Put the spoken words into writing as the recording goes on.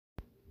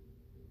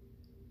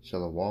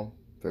Shalom.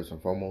 First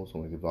and foremost, I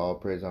want to give all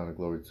praise, honor, and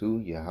glory to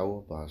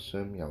Yahweh,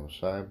 Ba'ashem,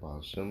 Yahushai,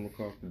 Ba'ashem,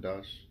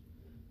 Kadash.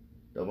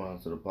 Double honor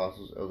to the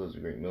apostles, elders,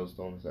 and great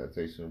millstones,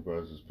 citation of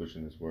brothers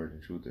pushing this word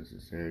in truth and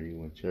sincerity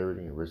with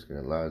charity and risking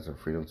their lives and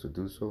freedom to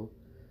do so.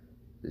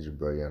 This is your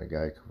brother, Yana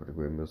Guy, coming from the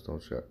Great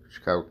Millstone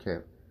Chicago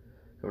camp.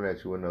 Coming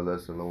at you with no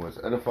less than low and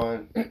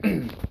edifying.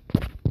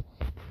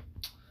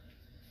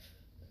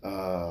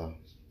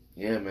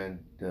 Yeah, man,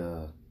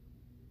 the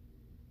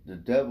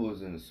devil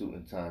is in a suit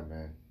and tie,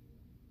 man.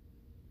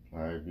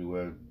 Alright,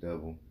 beware of the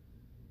devil.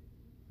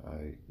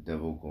 Alright,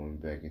 devil going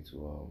back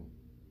into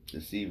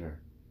deceiver.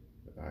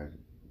 Alright,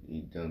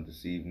 he done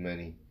deceived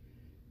many.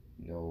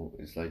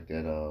 It's like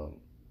that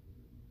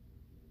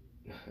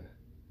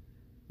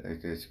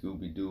like that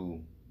Scooby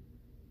Doo.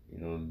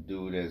 The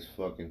dude that's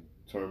fucking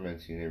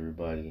tormenting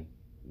everybody.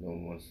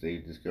 Once they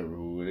discover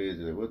who it is,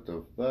 they're like, what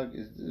the fuck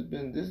is this?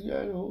 Been this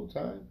guy the whole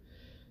time?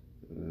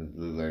 It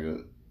looks like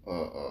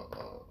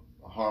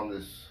a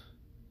harmless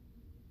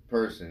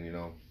person,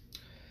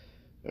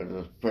 or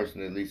the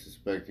person they least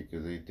suspected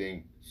because they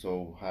think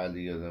so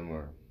highly of them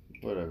or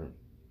whatever.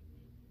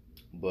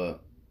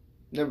 But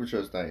never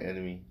trust thy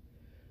enemy,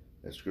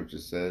 as scripture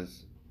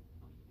says.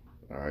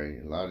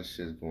 Alright, a lot of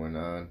shit's going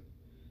on.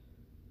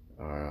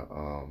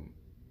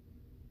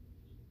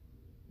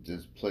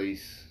 This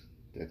place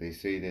that they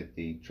say that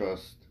they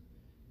trust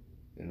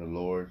in the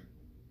Lord,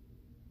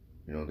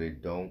 they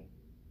don't.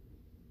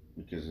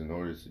 Because in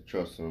order to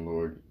trust in the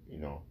Lord,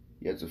 you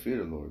have to fear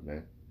the Lord,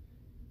 man.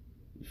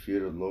 You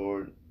fear the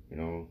Lord,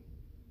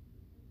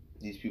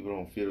 these people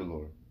don't fear the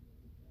Lord.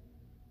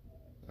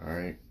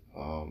 Alright?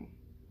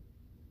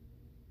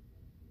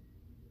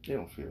 They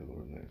don't fear the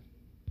Lord, man.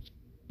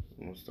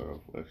 I'm gonna start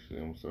off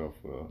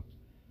with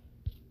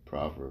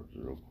Proverbs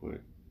real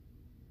quick.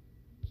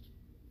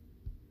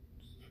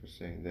 For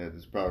saying that,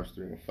 this Proverbs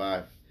 3 and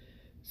 5. It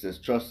says,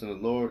 trust in the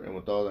Lord and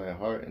with all thy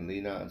heart and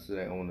lean not unto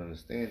thy own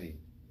understanding.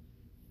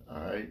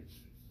 Alright?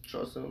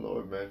 Trust in the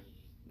Lord, man.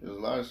 There's a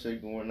lot of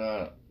shit going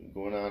on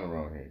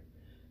around here.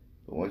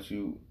 But once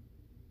you,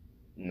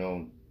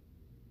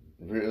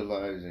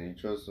 realize and you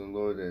trust in the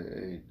Lord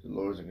that the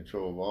Lord's in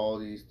control of all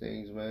these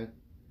things, man,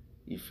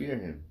 you fear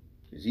him.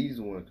 Because he's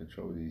the one in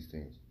control of these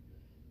things.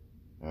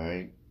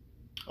 Alright?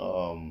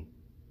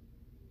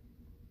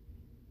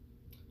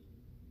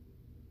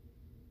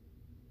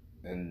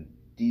 And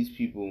these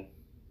people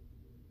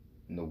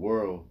in the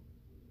world,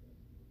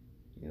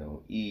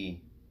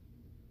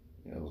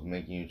 is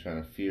making you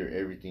trying to fear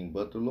everything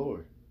but the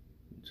Lord.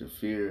 To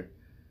fear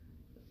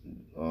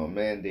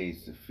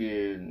mandates, to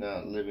fear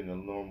not living a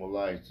normal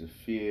life, to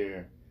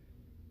fear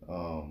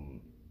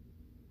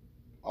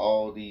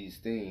all these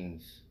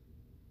things,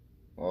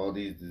 all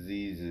these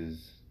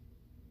diseases,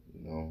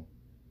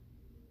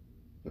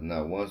 But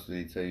not once do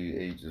they tell you,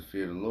 hey, just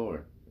fear the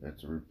Lord and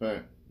to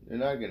repent. They're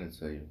not going to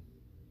tell you.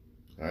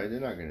 Alright, they're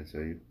not going to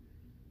tell you.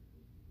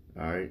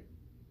 Alright.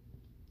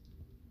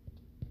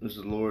 It's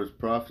the Lord's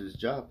prophet's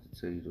job to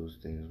tell you those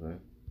things,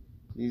 man.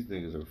 These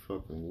niggas are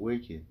fucking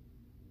wicked.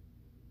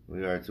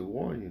 We are to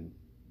warn you.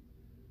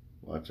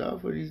 Watch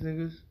out for these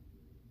niggas.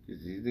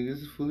 Because these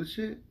niggas is full of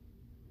shit.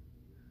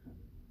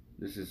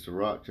 This is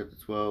Sirach chapter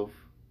 12,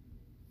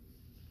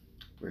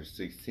 verse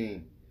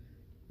 16.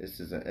 It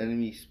says, an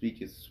enemy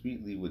speaketh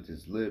sweetly with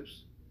his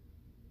lips,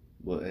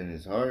 but in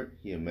his heart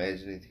he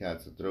imagineth how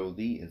to throw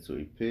thee into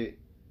a pit.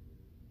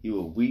 He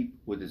will weep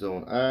with his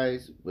own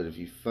eyes, but if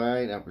he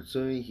find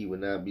opportunity, he will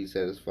not be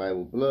satisfied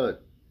with blood.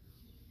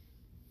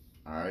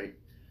 Alright?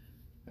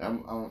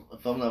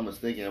 If I'm not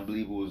mistaken, I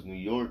believe it was New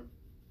York,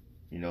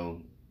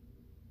 and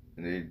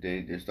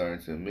they're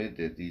starting to admit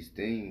that these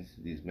things,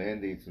 these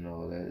mandates and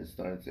all that, is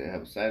starting to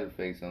have side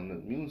effects on the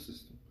immune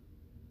system.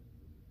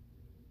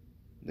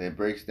 That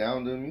breaks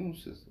down the immune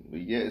system.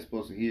 But yet it's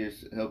supposed to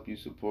help you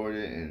support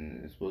it,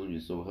 and it's supposed to be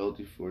so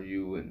healthy for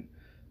you and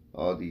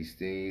all these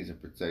things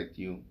and protect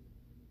you.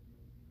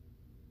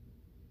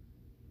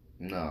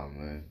 Nah,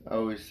 man. I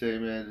always say,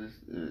 man,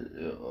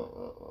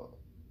 the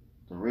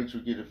rich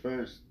will get it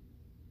first,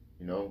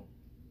 and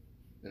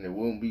it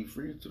won't be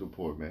free to the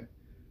poor, man.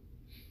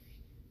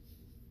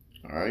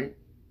 Alright?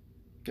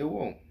 It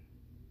won't.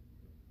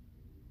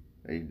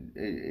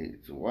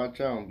 So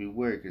watch out and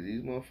beware, because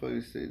these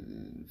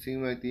motherfuckers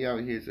seem like they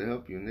out here to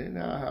help you, and they're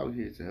not out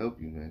here to help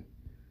you, man.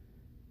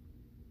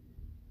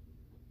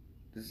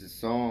 This is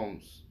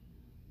Psalms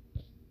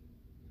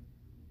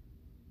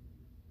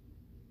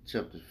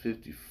chapter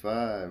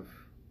 55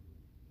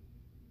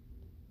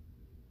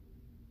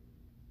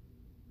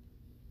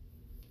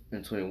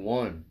 and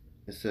 21.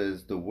 It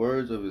says, the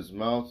words of his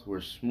mouth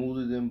were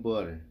smoother than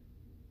butter,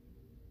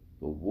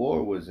 but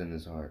war was in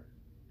his heart.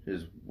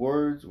 His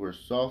words were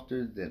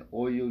softer than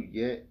oil,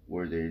 yet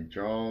were they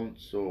drawn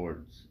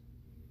swords.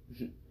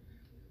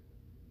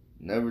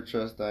 Never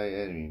trust thy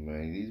enemy,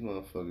 man. These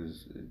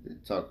motherfuckers, they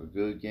talk a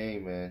good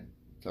game, man.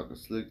 Talk a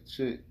slick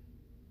shit.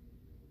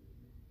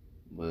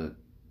 But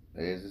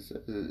as it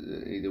says,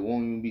 they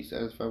won't even be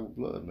satisfied with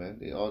blood,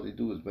 man. All they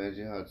do is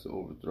imagine how to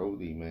overthrow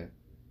thee, man.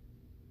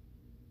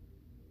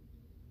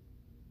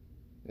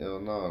 Hell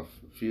no,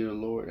 fear the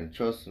Lord and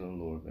trust in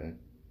the Lord, man.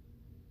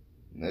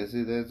 And that's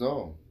it, that's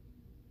all.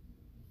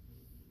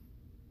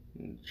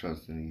 And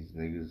trust in these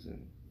niggas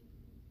and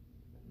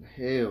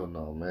hell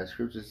no, man.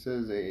 Scripture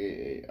says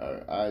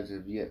our eyes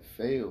have yet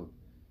failed.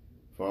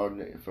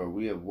 For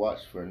we have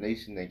watched for a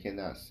nation that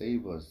cannot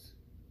save us.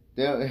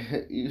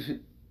 These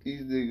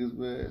niggas,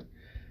 man,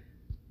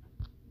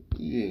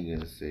 he ain't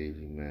gonna save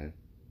you, man.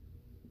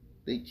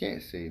 They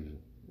can't save you.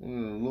 The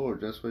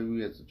Lord, that's why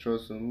we have to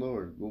trust in the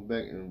Lord. Go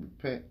back and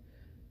repent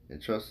and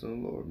trust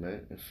in the Lord,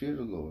 man, and fear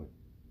the Lord.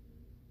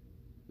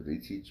 But they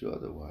teach you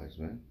otherwise,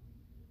 man.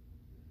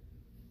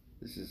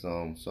 This is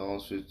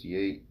Psalms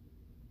 58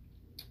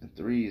 and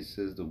 3. It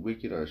says, "The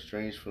wicked are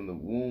estranged from the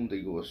womb;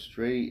 they go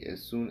astray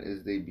as soon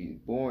as they be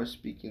born,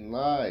 speaking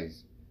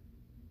lies.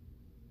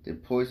 Their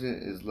poison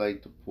is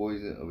like the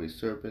poison of a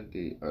serpent;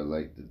 they are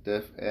like the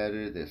deaf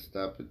adder that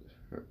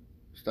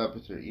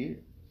stoppeth her ear."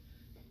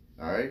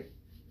 All right,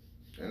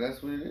 and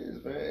that's what it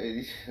is,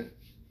 man.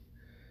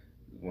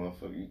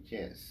 Motherfucker, you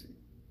can't see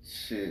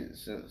shit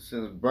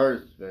since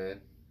birth,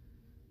 man.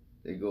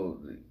 They go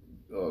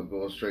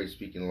straight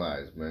speaking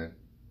lies, man.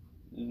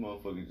 These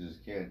motherfuckers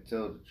just can't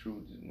tell the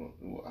truth.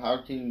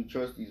 How can you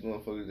trust these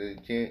motherfuckers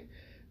that can't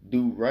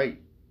do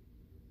right?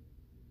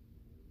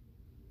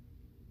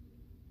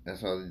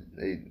 That's how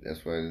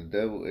That's why the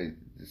devil,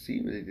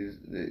 deceiver.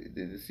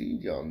 They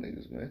deceive y'all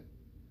niggas, man.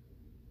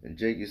 And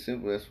Jake is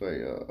simple. That's why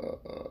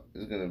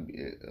it's gonna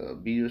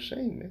be your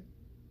shame, man.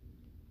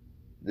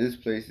 This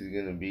place is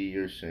gonna be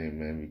your shame,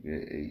 man.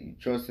 Because you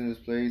trust in this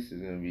place,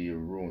 it's gonna be your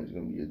ruin. It's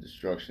gonna be your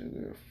destruction. It's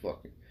gonna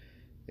fucking.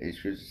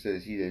 Scripture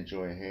says, "He that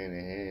join hand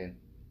in hand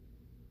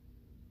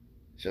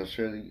shall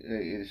surely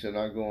it shall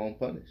not go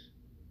unpunished."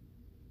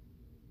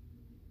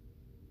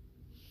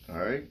 All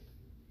right.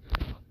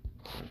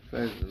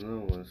 That's another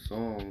one.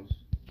 Psalms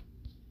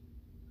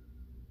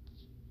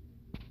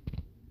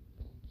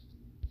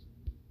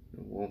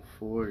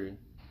 140.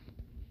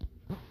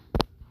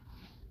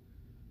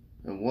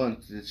 And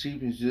once the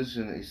chief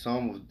musician, a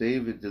psalm of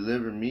David,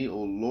 "Deliver me,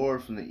 O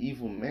Lord, from the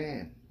evil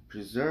man.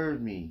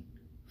 Preserve me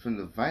from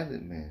the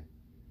violent man,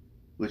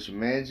 which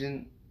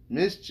imagine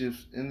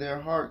mischiefs in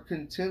their heart.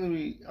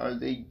 Continually are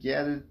they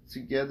gathered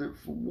together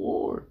for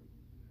war.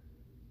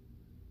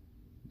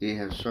 They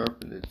have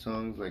sharpened their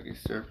tongues like a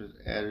serpent's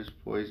adder's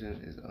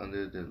poison is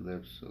under their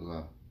lips."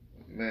 Allah.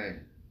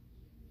 Man.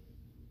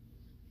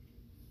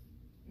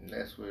 And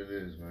that's what it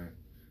is, man.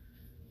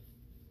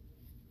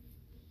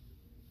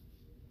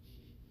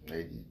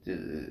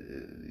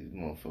 These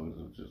motherfuckers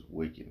are just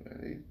wicked, man.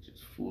 They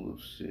just full of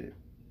shit.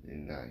 They're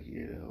not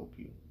here to help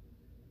you.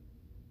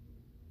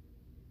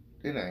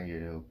 They're not here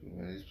to help you,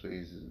 man. These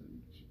places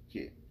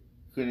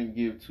couldn't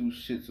give two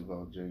shits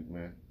about Jake,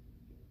 man.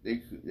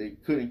 They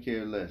couldn't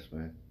care less,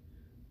 man.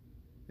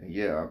 And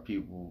yeah, our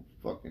people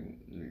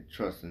fucking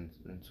trust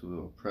into the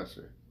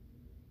oppressor.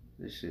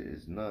 This shit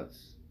is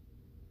nuts.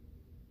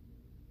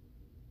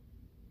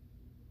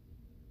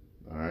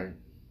 Alright?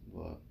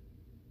 Well,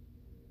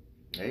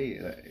 hey,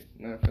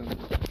 matter of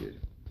fact, let's get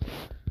it.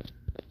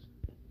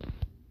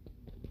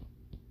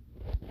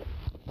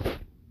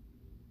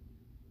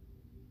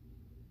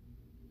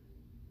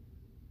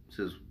 It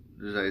says,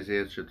 this is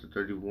Isaiah chapter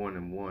 31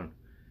 and 1. It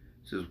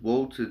says,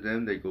 "Woe to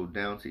them that go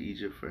down to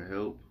Egypt for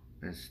help,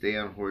 and stay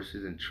on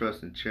horses, and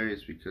trust in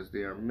chariots because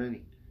they are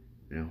many,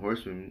 and in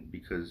horsemen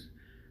because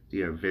they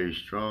are very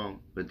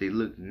strong. But they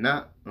look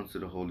not unto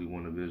the Holy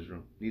One of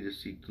Israel, neither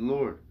seek the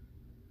Lord."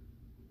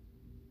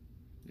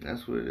 And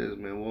that's what it is,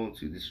 man. Woe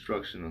unto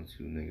destruction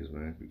unto you niggas,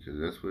 man, because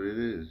that's what it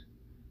is.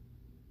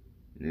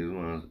 Niggas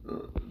want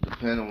to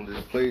depend on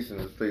this place, and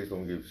this place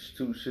don't give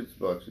two shits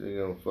about you. They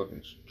gonna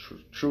fucking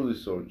truly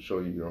show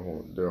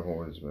you their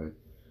horns, man.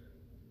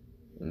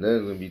 And then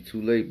it's gonna be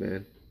too late,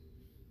 man.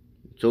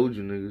 I told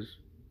you niggas.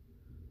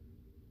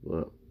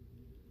 But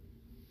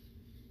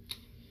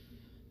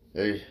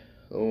hey,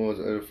 I want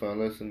to edify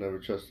lesson. Never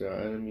trust our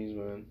enemies,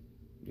 man.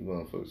 You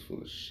motherfuckers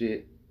full of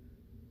shit.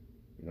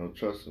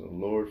 Trust in the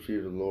Lord,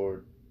 fear the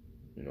Lord.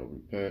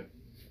 Repent.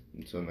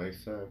 Until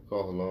next time,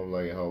 call Halom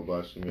like how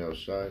Bashim Yao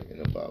Shai in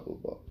the Bible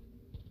Ball.